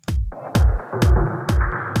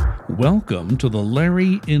Welcome to the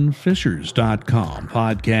LarryInFishers.com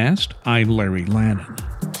podcast. I'm Larry Lannon.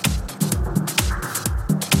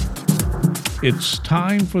 It's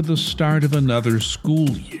time for the start of another school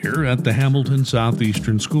year at the Hamilton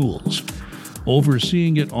Southeastern Schools.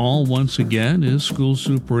 Overseeing it all once again is School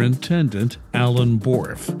Superintendent Alan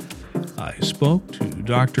Borff. I spoke to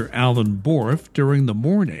Dr. Alan Borff during the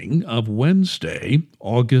morning of Wednesday,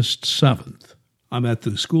 August 7th. I'm at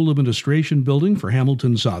the School Administration Building for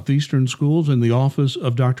Hamilton Southeastern Schools in the office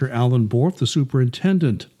of Dr. Alan Borff, the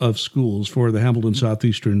Superintendent of Schools for the Hamilton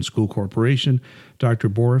Southeastern School Corporation. Dr.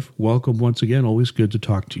 Borff, welcome once again. Always good to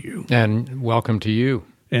talk to you. And welcome to you.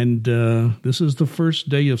 And this is the first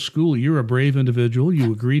day of school. You're a brave individual.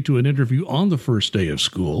 You agreed to an interview on the first day of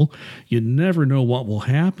school. You never know what will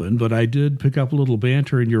happen, but I did pick up a little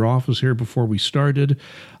banter in your office here before we started.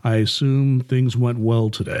 I assume things went well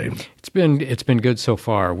today. It's been good so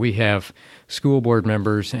far. We have school board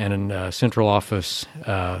members and central office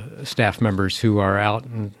staff members who are out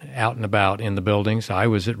and about in the buildings. I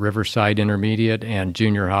was at Riverside Intermediate and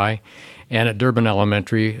Junior High and at Durbin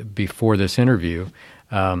Elementary before this interview.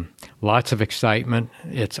 Lots of excitement.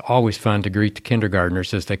 It's always fun to greet the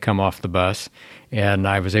kindergartners as they come off the bus, and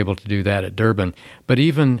I was able to do that at Durbin. But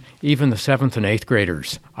even the 7th and 8th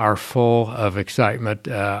graders are full of excitement.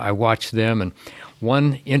 I watch them, and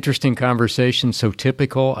one interesting conversation so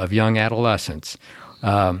typical of young adolescents.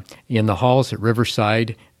 In the halls at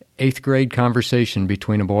Riverside, 8th grade conversation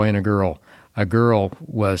between a boy and a girl. A girl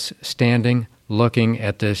was standing, looking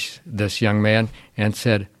at this young man, and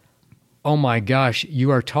said, "Oh my gosh,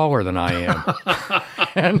 you are taller than I am."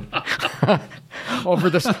 And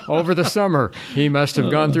over the summer, he must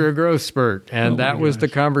have gone through a growth spurt, and that was the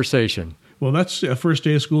conversation. Well, that's a first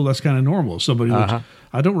day of school. That's kind of normal. Somebody looks,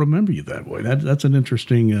 I don't remember you that way. That's an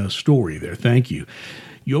interesting story there. Thank you.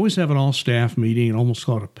 You always have an all-staff meeting and almost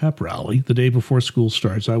call it a pep rally the day before school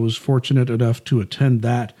starts. I was fortunate enough to attend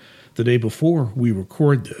that the day before we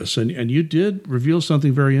record this, and you did reveal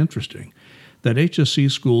something very interesting. That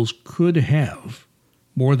HSC schools could have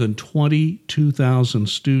more than 22,000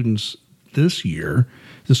 students this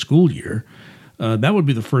school year. That would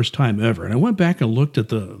be the first time ever. And I went back and looked at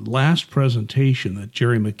the last presentation that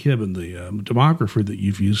Jerry McKibben, the demographer that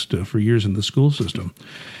you've used for years in the school system,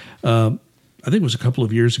 I think it was a couple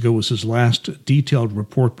of years ago, was his last detailed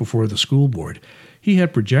report before the school board. He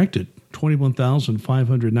had projected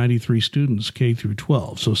 21,593 students K through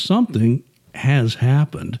 12. So something has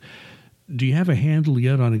happened. Do you have a handle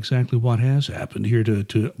yet on exactly what has happened here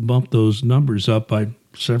to bump those numbers up by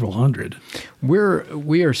several hundred?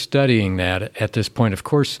 We are studying that at this point. Of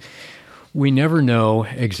course, we never know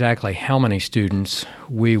exactly how many students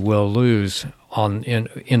we will lose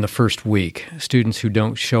in the first week, students who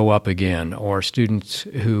don't show up again, or students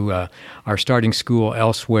who are starting school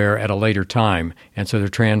elsewhere at a later time, and so their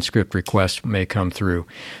transcript requests may come through.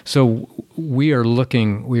 So we are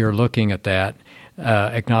looking at that.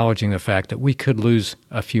 Acknowledging the fact that we could lose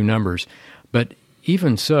a few numbers. But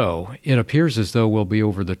even so, it appears as though we'll be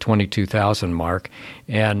over the 22,000 mark.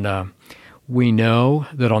 And we know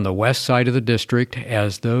that on the west side of the district,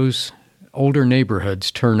 as those older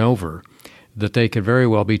neighborhoods turn over, that they could very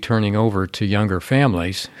well be turning over to younger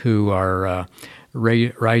families who are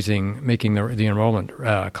rising, making the enrollment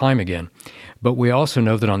climb again. But we also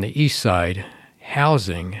know that on the east side,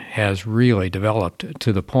 housing has really developed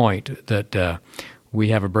to the point that we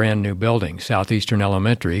have a brand new building, Southeastern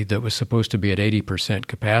Elementary, that was supposed to be at 80%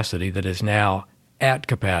 capacity that is now at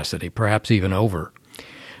capacity, perhaps even over.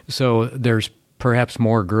 So there's perhaps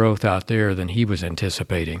more growth out there than he was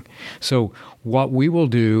anticipating. So what we will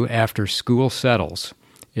do after school settles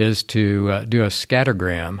is to do a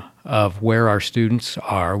scattergram of where our students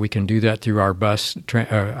are. We can do that through our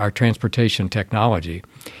our transportation technology.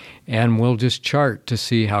 And we'll just chart to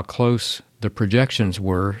see how close the projections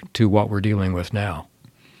were to what we're dealing with now.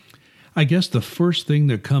 I guess the first thing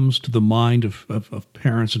that comes to the mind of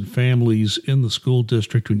parents and families in the school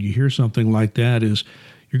district when you hear something like that is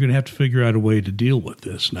you're going to have to figure out a way to deal with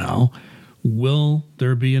this now. Will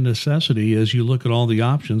there be a necessity as you look at all the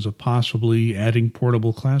options of possibly adding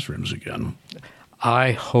portable classrooms again?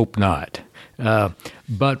 I hope not.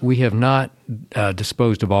 But we have not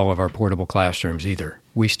disposed of all of our portable classrooms either.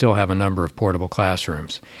 We still have a number of portable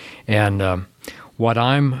classrooms. And what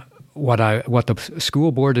the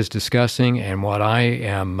school board is discussing and what I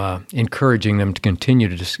am encouraging them to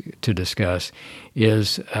continue to discuss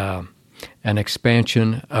is an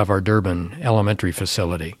expansion of our Durbin Elementary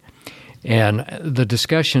facility. And the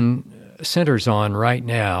discussion centers on right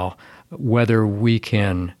now whether we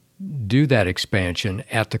can do that expansion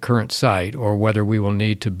at the current site or whether we will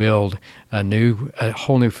need to build a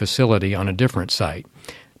whole new facility on a different site.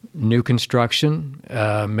 New construction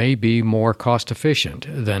may be more cost efficient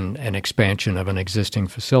than an expansion of an existing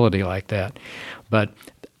facility like that. But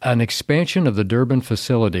an expansion of the Durbin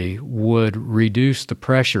facility would reduce the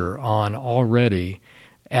pressure on already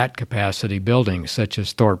at capacity buildings such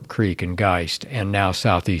as Thorpe Creek and Geist and now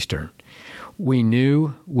Southeastern. We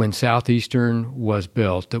knew when Southeastern was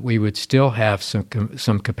built that we would still have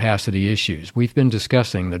some capacity issues. We've been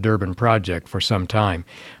discussing the Durbin project for some time,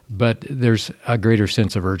 but there's a greater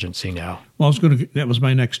sense of urgency now. Well, that was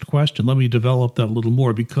my next question. Let me develop that a little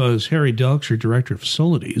more, because Harry Delks, your director of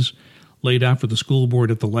facilities, laid out for the school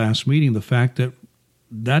board at the last meeting the fact that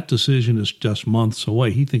that decision is just months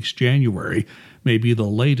away. He thinks January may be the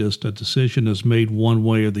latest a decision is made one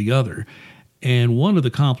way or the other. And one of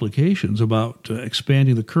the complications about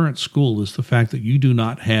expanding the current school is the fact that you do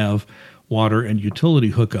not have water and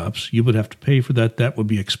utility hookups. You would have to pay for that. That would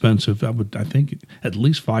be expensive. That would, I think, at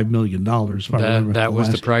least $5 million. That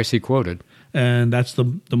was the price he quoted. And that's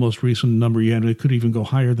the most recent number you had. It could even go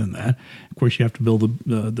higher than that. Of course, you have to build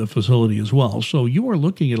the facility as well. So you are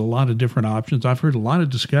looking at a lot of different options. I've heard a lot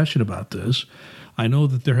of discussion about this. I know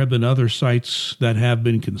that there have been other sites that have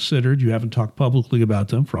been considered. You haven't talked publicly about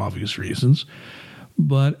them for obvious reasons.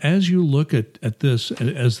 But as you look at this,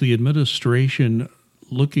 as the administration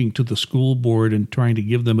looking to the school board and trying to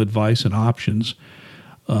give them advice and options,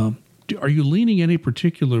 are you leaning any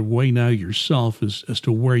particular way now yourself as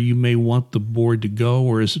to where you may want the board to go,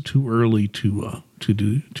 or is it too early to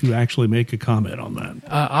actually make a comment on that?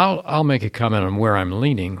 I'll make a comment on where I'm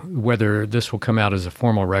leaning. Whether this will come out as a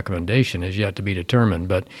formal recommendation is yet to be determined,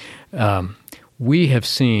 but we have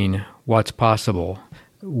seen what's possible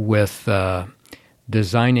with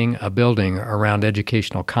designing a building around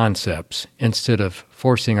educational concepts instead of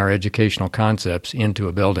forcing our educational concepts into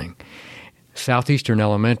a building. Southeastern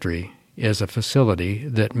Elementary is a facility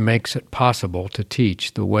that makes it possible to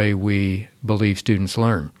teach the way we believe students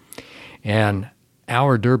learn. And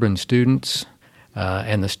our Durbin students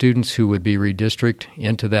and the students who would be redistricted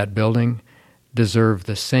into that building deserve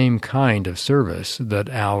the same kind of service that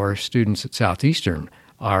our students at Southeastern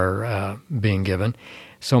are being given.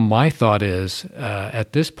 So my thought is,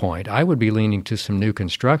 at this point, I would be leaning to some new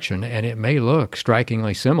construction, and it may look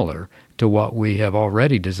strikingly similar to what we have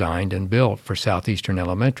already designed and built for Southeastern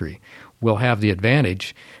Elementary. We'll have the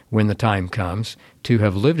advantage, when the time comes, to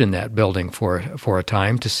have lived in that building for a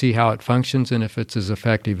time to see how it functions and if it's as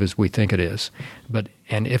effective as we think it is.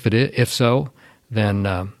 And if so,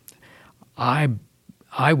 then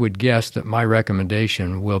I would guess that my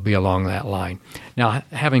recommendation will be along that line. Now,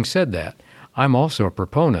 having said that, I'm also a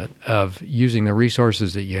proponent of using the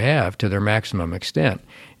resources that you have to their maximum extent.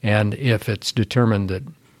 And if it's determined that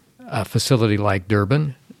a facility like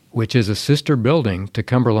Durbin, which is a sister building to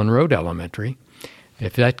Cumberland Road Elementary,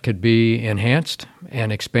 if that could be enhanced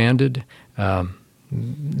and expanded,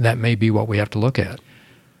 that may be what we have to look at.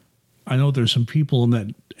 I know there's some people in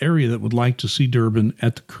that area that would like to see Durbin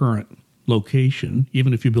at the current location,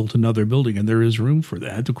 even if you built another building, and there is room for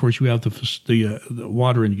that. Of course, you have the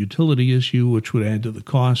water and utility issue, which would add to the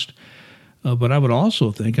cost. But I would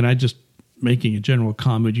also think, and I just making a general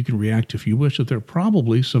comment, you can react if you wish, that there are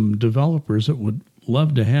probably some developers that would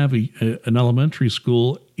love to have an elementary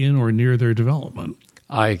school in or near their development.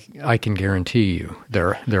 I can guarantee you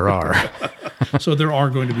there are. So there are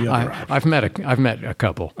going to be other options. I've met a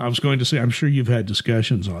couple. I was going to say, I'm sure you've had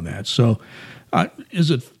discussions on that. So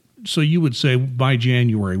So you would say by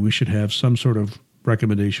January we should have some sort of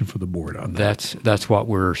recommendation for the board on that. That's what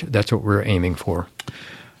we're aiming for.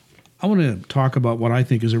 I want to talk about what I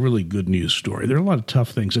think is a really good news story. There are a lot of tough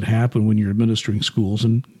things that happen when you're administering schools,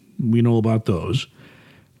 and we know about those.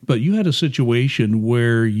 But you had a situation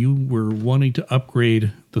where you were wanting to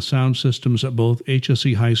upgrade the sound systems at both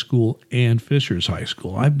HSE High School and Fishers High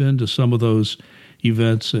School. I've been to some of those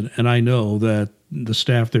events, and I know that the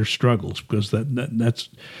staff there struggles because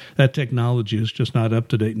that technology is just not up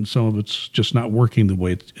to date, and some of it's just not working the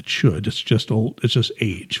way it should. It's just old. It's just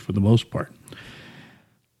age for the most part.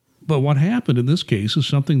 But what happened in this case is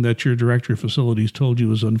something that your director of facilities told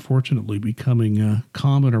you is unfortunately becoming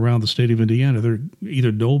common around the state of Indiana.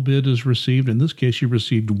 Either no bid is received. In this case, you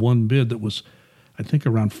received one bid that was, I think,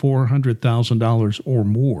 around $400,000 or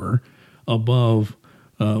more above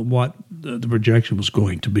what the projection was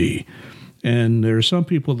going to be. And there are some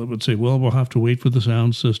people that would say, well, we'll have to wait for the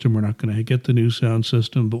sound system. We're not going to get the new sound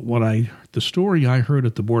system. But the story I heard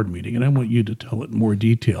at the board meeting, and I want you to tell it in more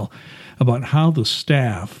detail, about how the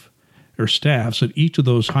staffs at each of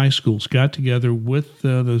those high schools got together with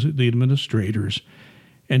the administrators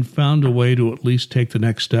and found a way to at least take the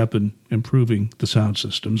next step in improving the sound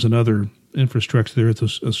systems and other infrastructure there at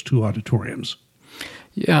those two auditoriums.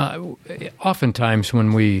 Yeah, oftentimes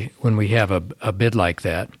when we have a bid like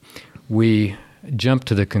that, we jump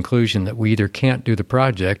to the conclusion that we either can't do the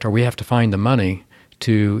project or we have to find the money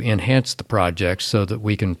to enhance the project so that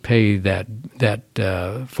we can pay that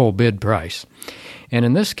full bid price. And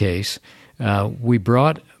in this case, we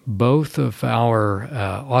brought both of our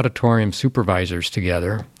auditorium supervisors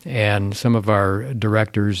together and some of our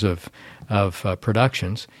directors of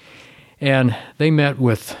productions, and they met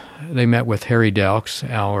with Harry Delks,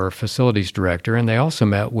 our facilities director, and they also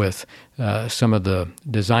met with some of the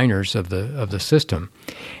designers of the system.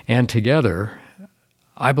 And together,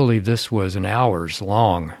 I believe this was an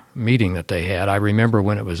hours-long meeting that they had. I remember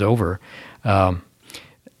when it was over,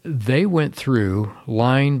 they went through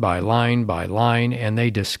line by line by line, and they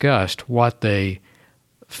discussed what they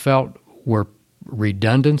felt were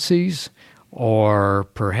redundancies or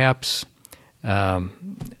perhaps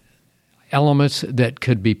elements that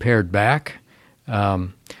could be pared back.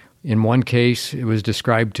 In one case, it was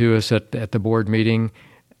described to us at the board meeting,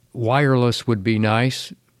 wireless would be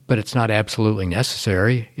nice, but it's not absolutely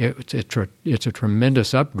necessary. It's a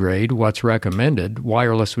tremendous upgrade, what's recommended.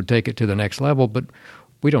 Wireless would take it to the next level, but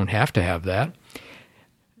we don't have to have that.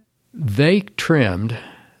 They trimmed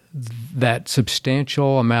that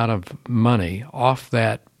substantial amount of money off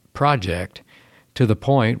that project to the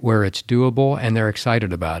point where it's doable and they're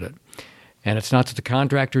excited about it. And it's not that the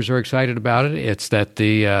contractors are excited about it, it's that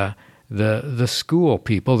the school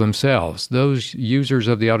people themselves, those users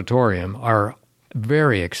of the auditorium, are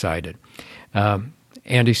very excited.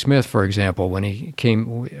 Andy Smith, for example,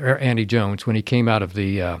 Andy Jones, when he came out of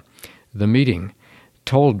the meeting,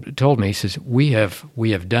 told me, he says, we have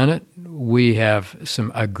done it. We have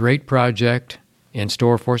a great project in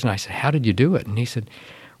store for us. And I said, how did you do it? And he said,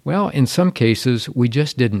 well, in some cases, we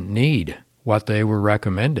just didn't need what they were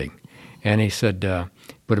recommending. And he said,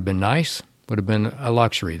 would have been nice, would have been a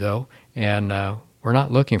luxury, though. And we're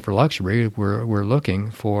not looking for luxury. We're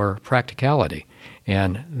looking for practicality.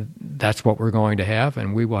 And that's what we're going to have,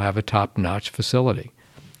 and we will have a top-notch facility.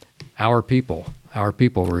 Our people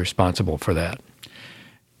were responsible for that.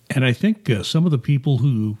 And I think some of the people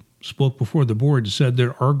who spoke before the board said they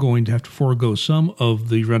are going to have to forego some of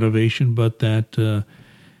the renovation, but that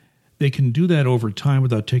they can do that over time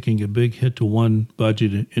without taking a big hit to one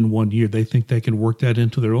budget in 1 year. They think they can work that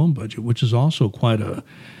into their own budget, which is also quite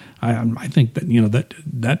I think that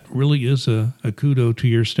that really is a kudo to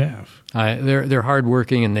your staff. They're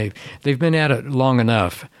hardworking, and they've been at it long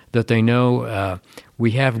enough that they know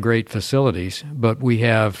we have great facilities, but we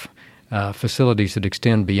have facilities that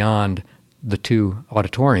extend beyond the two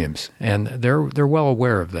auditoriums, and they're well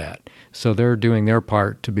aware of that. So they're doing their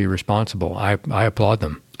part to be responsible. I applaud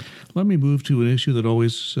them. Let me move to an issue that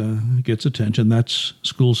always gets attention. That's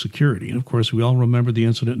school security. And, of course, we all remember the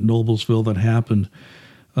incident in Noblesville that happened.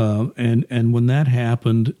 And when that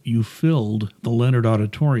happened, you filled the Leonard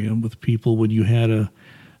Auditorium with people when you had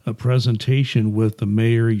a presentation with the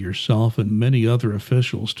mayor, yourself, and many other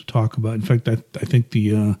officials to talk about. In fact, I think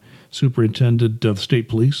the superintendent of state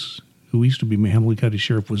police, who used to be Hamilton County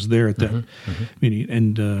Sheriff, was there at that meeting.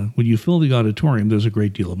 And when you fill the auditorium, there's a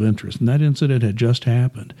great deal of interest. And that incident had just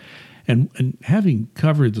happened. And having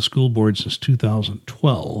covered the school board since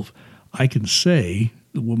 2012, I can say,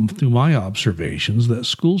 through my observations, that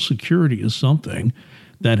school security is something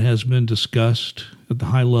that has been discussed at the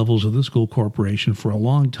high levels of the school corporation for a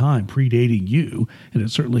long time, predating you, and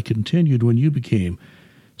it certainly continued when you became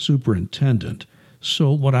superintendent.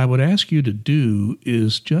 So what I would ask you to do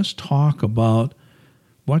is just talk about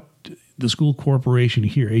what the school corporation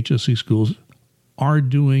here, HSC Schools, are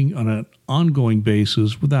doing on an ongoing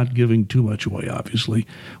basis without giving too much away, obviously.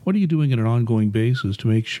 What are you doing on an ongoing basis to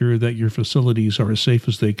make sure that your facilities are as safe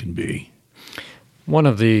as they can be? One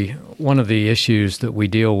of the issues that we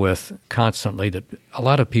deal with constantly that a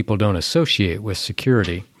lot of people don't associate with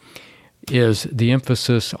security is the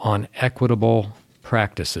emphasis on equitable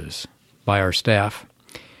practices by our staff.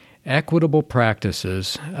 Equitable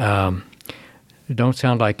practices don't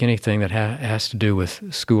sound like anything that has to do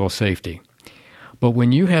with school safety. But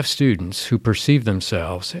when you have students who perceive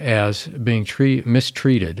themselves as being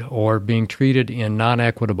mistreated or being treated in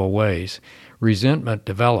non-equitable ways, resentment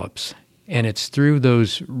develops. And it's through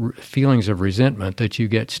those feelings of resentment that you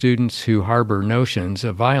get students who harbor notions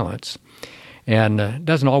of violence. And it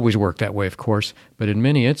doesn't always work that way, of course, but in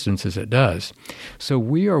many instances it does. So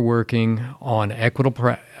we are working on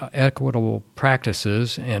equitable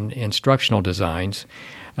practices and instructional designs.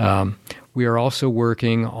 We are also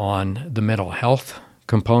working on the mental health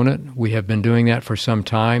component. We have been doing that for some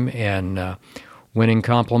time and winning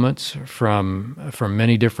compliments from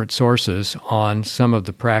many different sources on some of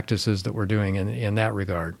the practices that we're doing in that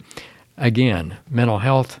regard. Again, mental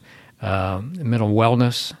health, mental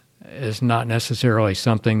wellness is not necessarily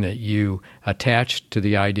something that you attach to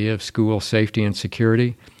the idea of school safety and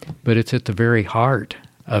security, but it's at the very heart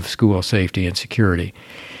of school safety and security.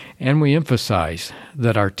 And we emphasize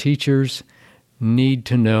that our teachers need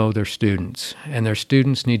to know their students, and their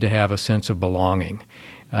students need to have a sense of belonging.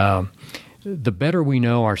 The better we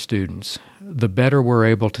know our students, the better we're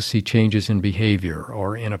able to see changes in behavior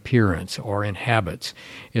or in appearance or in habits.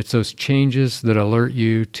 It's those changes that alert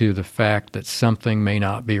you to the fact that something may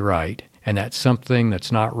not be right, and that something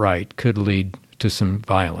that's not right could lead to some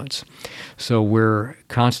violence. So we're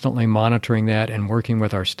constantly monitoring that and working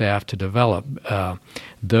with our staff to develop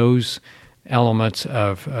those elements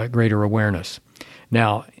of greater awareness.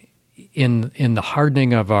 Now, in the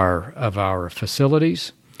hardening of our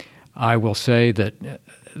facilities, I will say that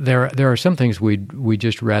there are some things we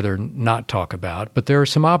just rather not talk about, but there are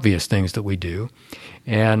some obvious things that we do,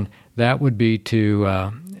 and that would be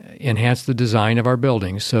to enhance the design of our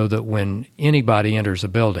buildings so that when anybody enters a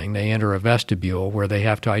building, they enter a vestibule where they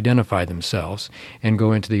have to identify themselves and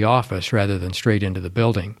go into the office rather than straight into the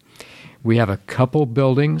building. We have a couple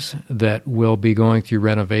buildings that will be going through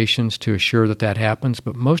renovations to assure that happens,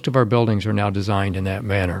 but most of our buildings are now designed in that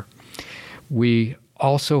manner. We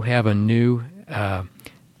also have a new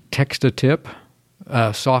text-to-tip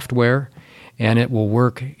software, and it will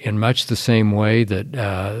work in much the same way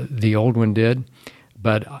that the old one did.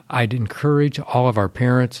 But I'd encourage all of our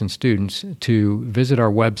parents and students to visit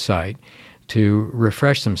our website to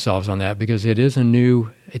refresh themselves on that, because it's a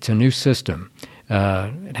new system.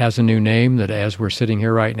 It has a new name that, as we're sitting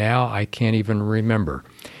here right now, I can't even remember.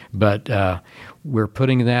 But we're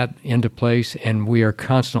putting that into place, and we are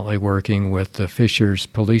constantly working with the Fishers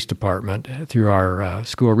Police Department through our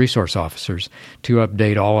school resource officers to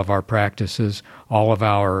update all of our practices, all of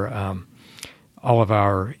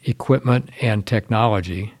our equipment and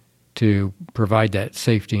technology to provide that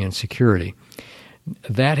safety and security.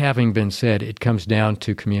 That having been said, it comes down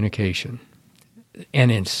to communication.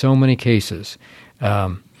 And in so many cases,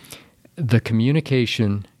 the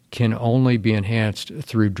communication can only be enhanced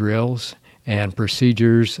through drills and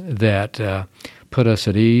procedures that put us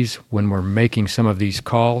at ease when we're making some of these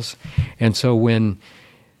calls. And so when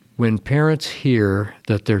parents hear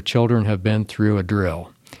that their children have been through a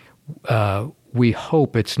drill, we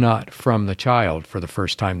hope it's not from the child for the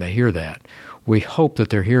first time they hear that. We hope that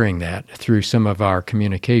they're hearing that through some of our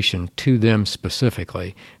communication to them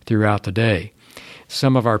specifically throughout the day.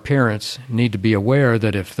 Some of our parents need to be aware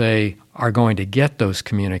that if they are going to get those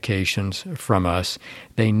communications from us,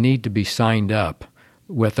 they need to be signed up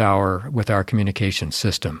with our communication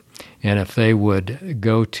system. And if they would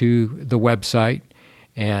go to the website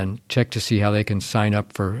and check to see how they can sign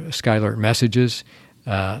up for Skylert messages,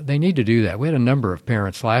 they need to do that. We had a number of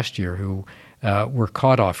parents last year who were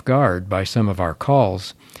caught off guard by some of our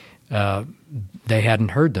calls. They hadn't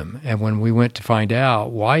heard them. And when we went to find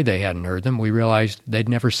out why they hadn't heard them, we realized they'd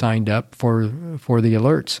never signed up for the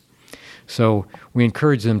alerts. So we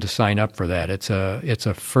encourage them to sign up for that. It's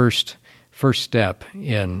a first step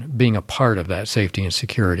in being a part of that safety and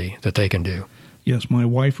security that they can do. Yes, my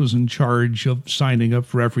wife was in charge of signing up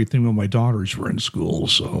for everything when my daughters were in school.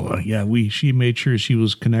 So, she made sure she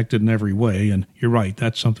was connected in every way. And you're right,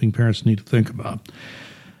 that's something parents need to think about.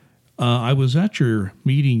 I was at your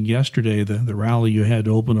meeting yesterday, the rally you had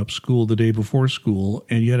to open up school the day before school,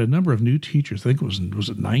 and you had a number of new teachers. I think was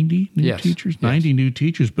it 90 new teachers? Yes. 90 new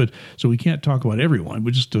teachers. But so we can't talk about everyone,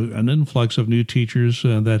 but just an influx of new teachers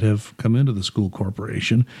that have come into the school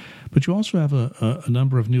corporation. But you also have a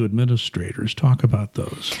number of new administrators. Talk about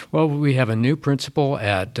those. Well, we have a new principal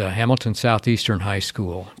at Hamilton Southeastern High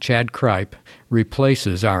School. Chad Kripe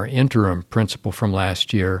replaces our interim principal from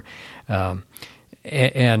last year,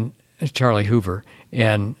 and Charlie Hoover.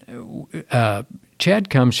 And Chad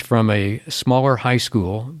comes from a smaller high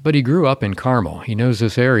school, but he grew up in Carmel. He knows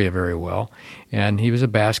this area very well, and he was a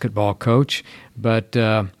basketball coach, but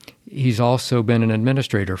he's also been an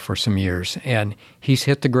administrator for some years, and he's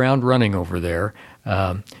hit the ground running over there.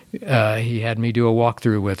 He had me do a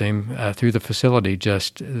walkthrough with him through the facility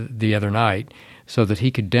just the other night so that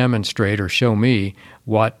he could demonstrate or show me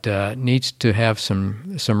what needs to have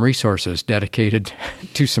some resources dedicated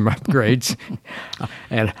to some upgrades.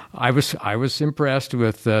 And I was impressed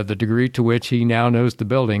with the degree to which he now knows the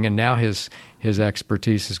building, and now his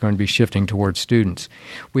expertise is going to be shifting towards students.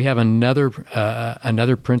 We have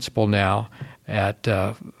another principal now at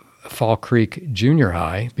Fall Creek Junior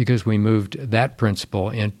High because we moved that principal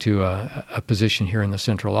into a position here in the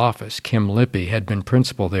central office. Kim Lippy had been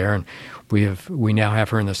principal there, and we now have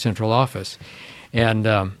her in the central office. And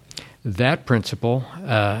that principal,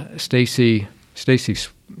 Stacy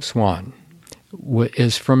Swan,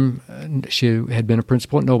 she had been a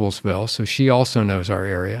principal at Noblesville, so she also knows our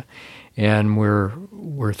area, and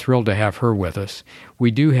we're thrilled to have her with us.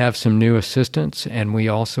 We do have some new assistants, and we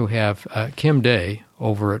also have Kim Day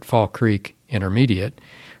over at Fall Creek Intermediate,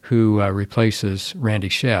 who replaces Randy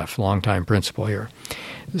Sheff, longtime principal here.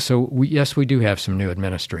 So we do have some new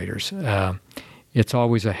administrators. It's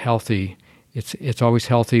always healthy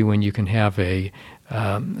when you can have a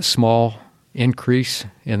small increase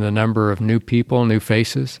in the number of new people, new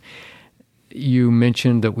faces. You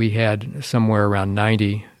mentioned that we had somewhere around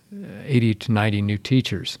 80 to 90 new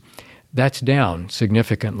teachers. That's down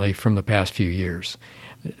significantly from the past few years.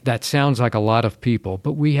 That sounds like a lot of people,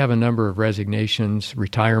 but we have a number of resignations,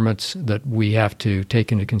 retirements that we have to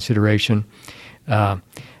take into consideration.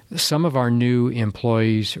 Some of our new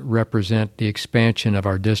employees represent the expansion of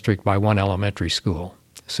our district by one elementary school.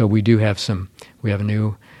 So we have a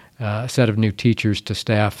new set of new teachers to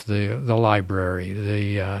staff the library,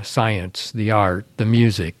 the science, the art, the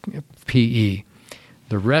music, PE.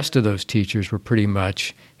 The rest of those teachers were pretty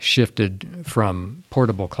much shifted from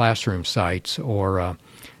portable classroom sites, or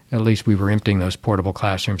at least we were emptying those portable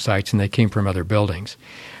classroom sites, and they came from other buildings.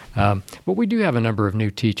 But we do have a number of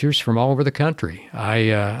new teachers from all over the country.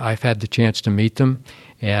 I've had the chance to meet them,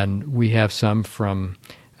 and we have some from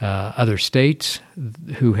other states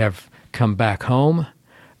who have come back home.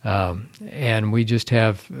 And we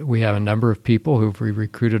have a number of people who've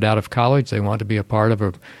recruited out of college. They want to be a part of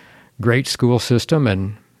a great school system,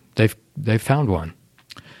 and they've found one.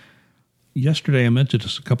 Yesterday, I mentioned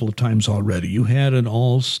this a couple of times already. You had an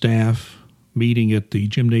all-staff meeting at the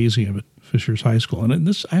gymnasium at Fishers High School. And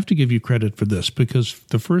this, I have to give you credit for this, because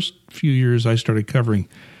the first few years I started covering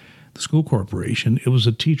the school corporation, it was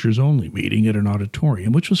a teachers-only meeting at an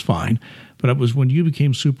auditorium, which was fine. But it was when you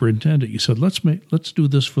became superintendent, you said, let's do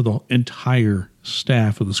this for the entire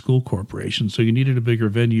staff of the school corporation. So you needed a bigger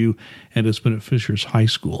venue, and it's been at Fishers High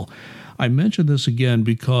School. I mention this again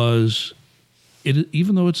because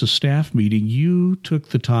even though it's a staff meeting, you took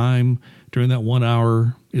the time during that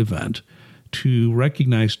 1-hour event to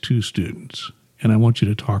recognize 2 students. And I want you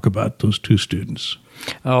to talk about those 2 students.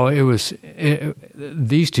 Oh,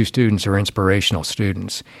 these 2 students are inspirational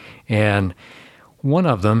students. And one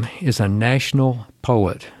of them is a national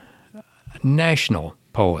poet. There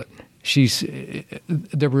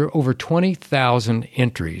were over 20,000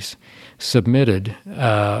 entries submitted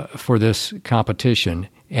for this competition,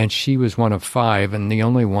 and she was one of 5 and the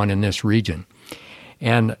only one in this region.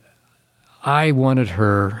 And I wanted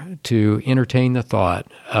her to entertain the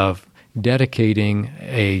thought of dedicating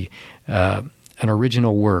an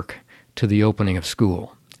original work to the opening of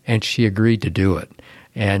school, and she agreed to do it.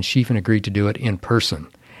 And she even agreed to do it in person,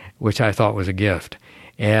 which I thought was a gift.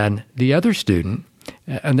 And the other student,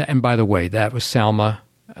 and by the way, that was Salma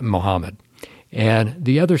Mohammed. And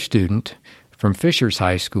the other student from Fishers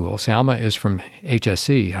High School, Salma is from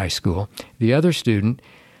HSC High School. The other student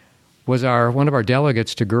was one of our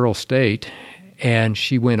delegates to Girls State, and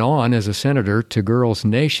she went on as a senator to Girls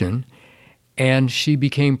Nation, and she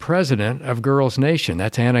became president of Girls Nation.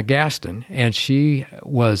 That's Anna Gaston, and she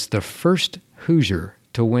was the first Hoosier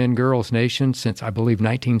to win Girls Nation since, I believe,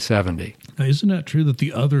 1970. Now, isn't that true that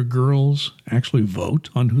the other girls actually vote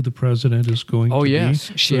on who the president is going to be? Oh,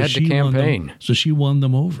 yes. She had to campaign. So she won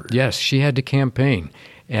them over. Yes, she had to campaign.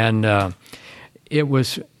 And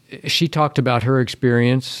she talked about her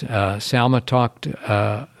experience. Salma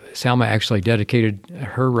actually dedicated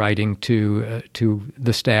her writing to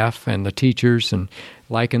the staff and the teachers and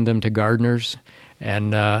likened them to gardeners.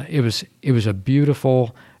 And it was a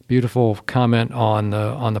beautiful comment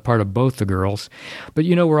on the part of both the girls. But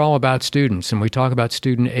we're all about students, and we talk about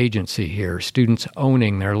student agency here, students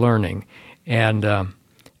owning their learning, and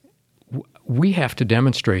we have to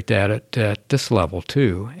demonstrate that at this level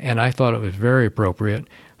too. And I thought it was very appropriate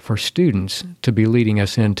for students to be leading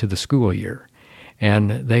us into the school year, and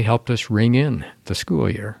they helped us ring in the school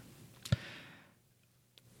year.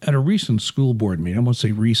 At a recent school board meeting, I won't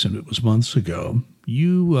say recent, it was months ago,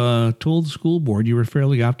 you told the school board you were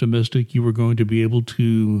fairly optimistic you were going to be able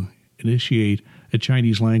to initiate a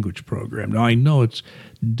Chinese language program. Now, I know it's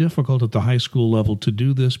difficult at the high school level to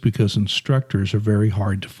do this because instructors are very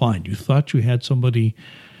hard to find. You thought you had somebody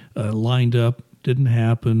lined up, didn't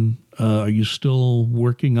happen. Are you still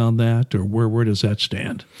working on that, or where does that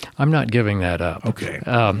stand? I'm not giving that up. Okay.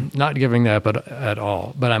 Not giving that up at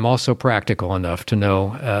all. But I'm also practical enough to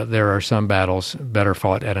know there are some battles better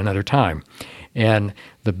fought at another time. And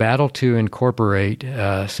the battle to incorporate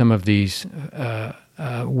some of these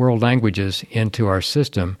world languages into our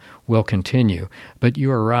system will continue. But you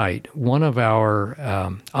are right. One of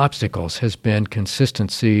our obstacles has been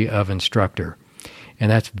consistency of instructor. And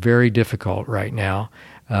that's very difficult right now.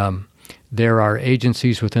 There are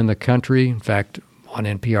agencies within the country. In fact, on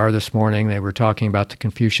NPR this morning, they were talking about the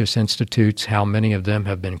Confucius Institutes, how many of them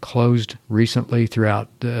have been closed recently throughout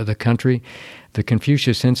the country. The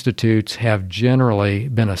Confucius Institutes have generally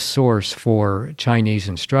been a source for Chinese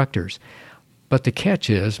instructors. But the catch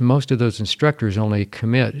is most of those instructors only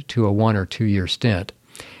commit to a 1 or 2 year stint.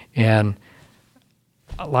 And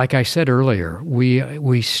like I said earlier,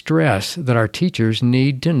 we stress that our teachers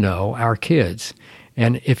need to know our kids.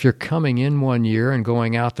 And if you're coming in 1 year and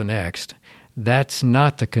going out the next, that's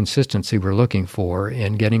not the consistency we're looking for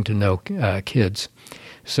in getting to know kids.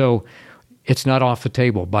 So it's not off the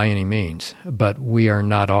table by any means, but we are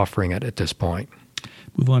not offering it at this point.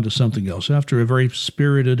 Move on to something else. After a very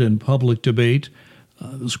spirited and public debate,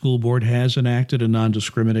 the school board has enacted a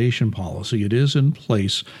non-discrimination policy. It is in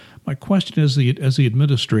place. My question is, as the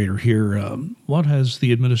administrator here, what has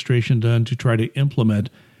the administration done to try to implement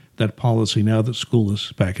that policy now that school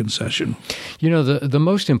is back in session? You know, the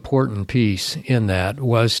most important piece in that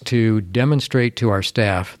was to demonstrate to our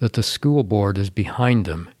staff that the school board is behind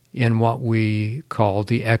them in what we call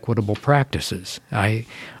the equitable practices. I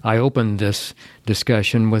opened this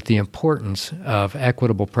discussion with the importance of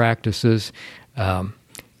equitable practices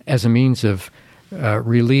as a means of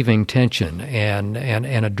relieving tension and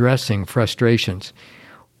addressing frustrations.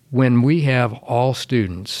 When we have all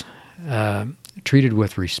students treated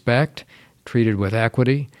with respect, treated with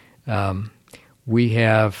equity, we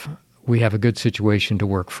have a good situation to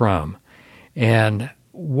work from. And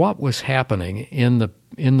what was happening in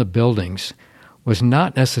the buildings was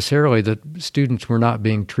not necessarily that students were not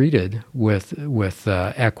being treated with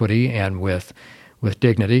equity and with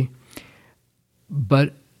dignity,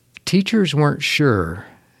 but teachers weren't sure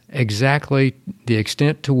exactly the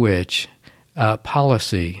extent to which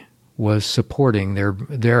policy was supporting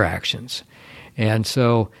their actions. And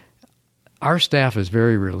so our staff is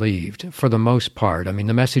very relieved for the most part. I mean,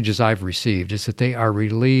 the messages I've received is that they are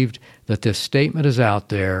relieved that this statement is out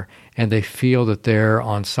there and they feel that they're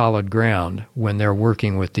on solid ground when they're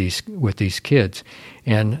working with these kids.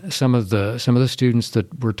 And some of the students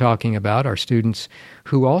that we're talking about are students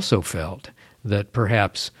who also felt that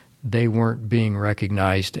perhaps they weren't being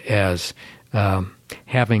recognized as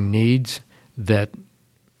having needs that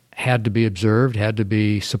had to be observed, had to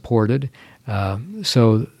be supported.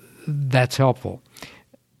 So that's helpful.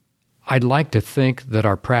 I'd like to think that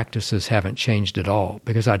our practices haven't changed at all,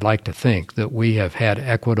 because I'd like to think that we have had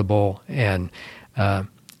equitable and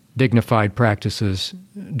dignified practices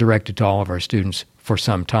directed to all of our students for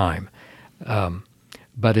some time.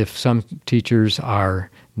 But if some teachers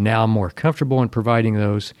are now more comfortable in providing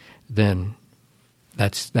those, then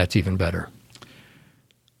that's even better.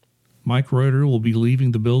 Mike Reuter will be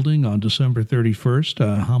leaving the building on December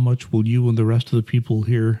 31st. How much will you and the rest of the people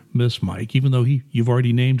here miss Mike? Even though you've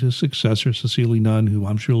already named his successor, Cecilie Nunn, who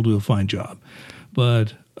I'm sure will do a fine job.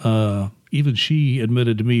 But even she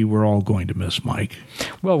admitted to me we're all going to miss Mike.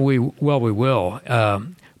 Well, we will.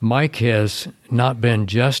 Mike has not been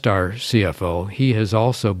just our CFO. He has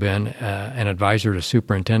also been an advisor to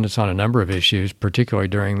superintendents on a number of issues, particularly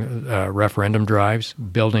during referendum drives,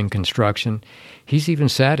 building construction. He's even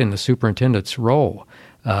sat in the superintendent's role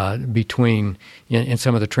in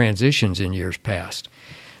some of the transitions in years past.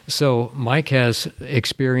 So Mike has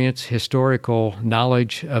experience, historical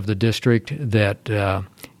knowledge of the district that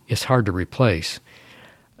is hard to replace.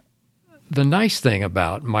 The nice thing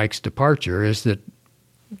about Mike's departure is that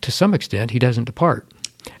to some extent, he doesn't depart.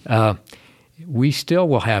 We still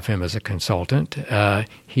will have him as a consultant.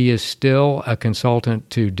 He is still a consultant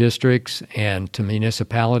to districts and to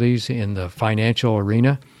municipalities in the financial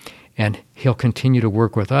arena, and he'll continue to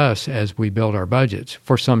work with us as we build our budgets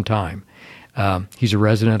for some time. He's a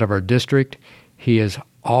resident of our district. He is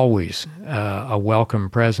always a welcome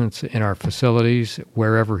presence in our facilities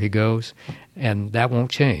wherever he goes, and that won't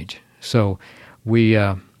change. So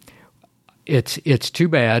It's too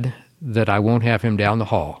bad that I won't have him down the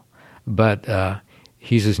hall, but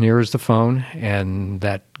he's as near as the phone, and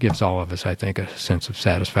that gives all of us, I think, a sense of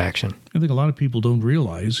satisfaction. I think a lot of people don't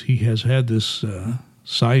realize he has had this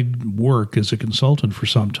side work as a consultant for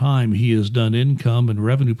some time. He has done income and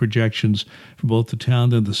revenue projections for both the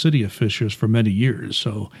town and the city of Fishers for many years.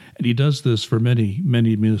 And he does this for many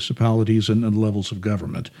municipalities and levels of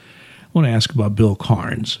government. I want to ask about Bill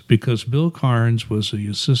Carnes, because Bill Carnes was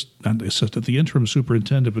the interim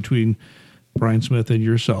superintendent between Brian Smith and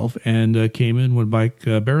yourself, and came in when Mike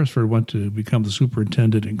Beresford went to become the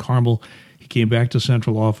superintendent in Carmel. He came back to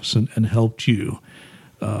central office and helped you.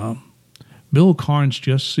 Bill Carnes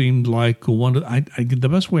just seemed like the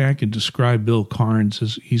best way I can describe Bill Carnes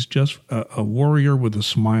is he's just a warrior with a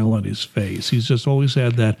smile on his face. He's just always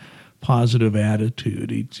had that positive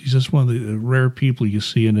attitude. He's just one of the rare people you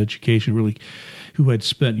see in education, really, who had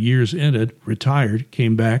spent years in it, retired,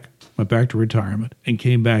 came back, went back to retirement, and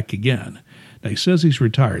came back again. Now, he says he's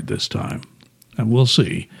retired this time, and we'll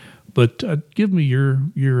see. But give me your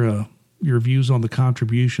views on the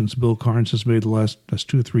contributions Bill Carnes has made the last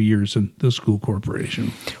 2 or 3 years in this school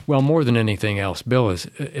corporation. Well, more than anything else, Bill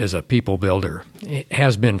is a people builder. It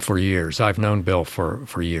has been for years. I've known Bill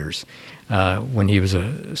for years when he was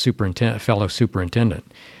a fellow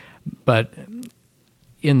superintendent. But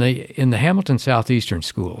in the Hamilton Southeastern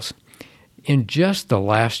schools, in just the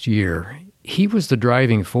last year, he was the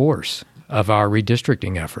driving force of our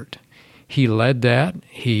redistricting effort. He led that.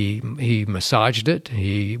 He massaged it.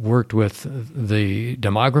 He worked with the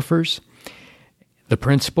demographers, the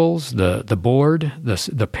principals, the board,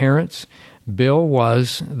 the parents. Bill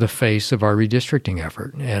was the face of our redistricting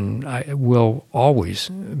effort, and I will always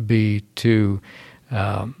be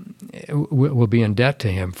will be in debt to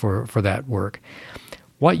him for that work.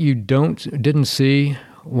 What you didn't see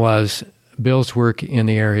was Bill's work in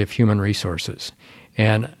the area of human resources,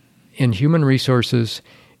 and in human resources,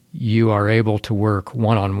 you are able to work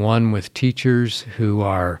one-on-one with teachers who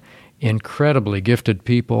are incredibly gifted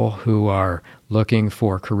people who are looking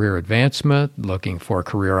for career advancement, looking for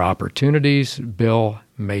career opportunities. Bill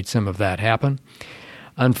made some of that happen.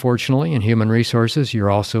 Unfortunately, in human resources, you're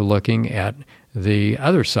also looking at the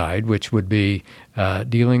other side, which would be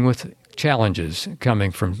dealing with challenges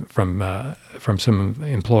coming from some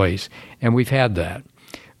employees, and we've had that.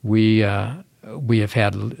 We have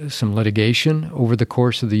had some litigation over the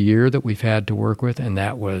course of the year that we've had to work with, and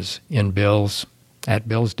that was at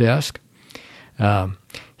Bill's desk.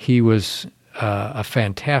 He was a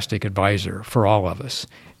fantastic advisor for all of us.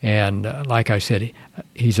 And like I said,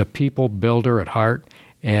 he's a people builder at heart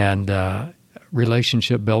and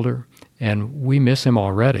relationship builder, and we miss him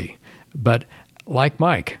already. But like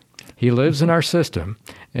Mike, he lives in our system,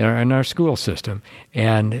 in our school system,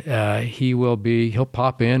 and he'll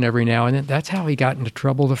pop in every now and then. That's how he got into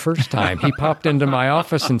trouble the first time. He popped into my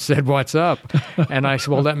office and said, "What's up?" And I said,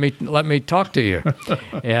 "Well, let me talk to you."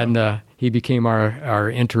 And he became our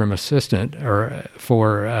interim assistant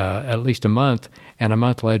for at least a month, and a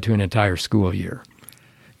month led to an entire school year.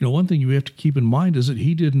 You know, one thing you have to keep in mind is that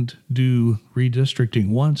he didn't do redistricting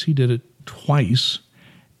once; he did it twice,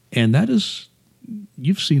 and that is.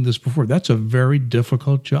 You've seen this before. That's a very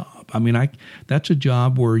difficult job. I mean, that's a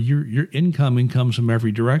job where your income comes from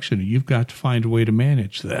every direction. And you've got to find a way to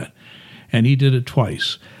manage that. And he did it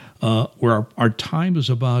twice. Where our time is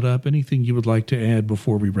about up. Anything you would like to add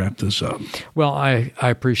before we wrap this up? Well, I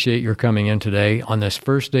appreciate your coming in today. On this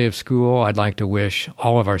first day of school, I'd like to wish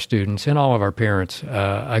all of our students and all of our parents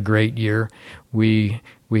a great year. We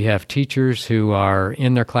have teachers who are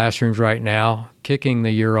in their classrooms right now, kicking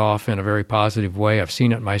the year off in a very positive way. I've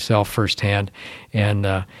seen it myself firsthand, and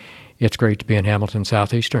it's great to be in Hamilton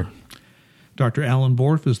Southeastern. Dr. Alan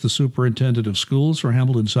Borff is the Superintendent of Schools for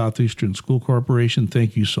Hamilton Southeastern School Corporation.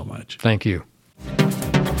 Thank you so much. Thank you.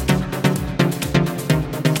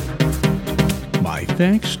 My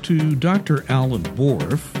thanks to Dr. Alan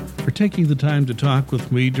Borff for taking the time to talk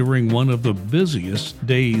with me during one of the busiest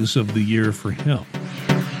days of the year for him.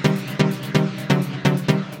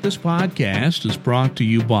 This podcast is brought to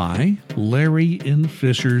you by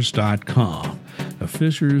LarryInFishers.com. Now,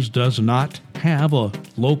 Fishers does not have a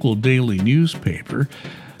local daily newspaper,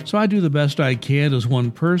 so I do the best I can as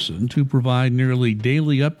one person to provide nearly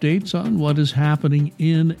daily updates on what is happening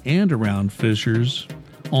in and around Fishers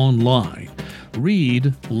online.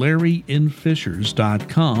 Read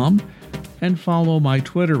LarryInFishers.com and follow my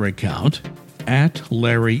Twitter account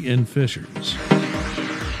 @LarryInFishers.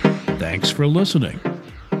 Thanks for listening.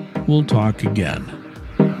 We'll talk again.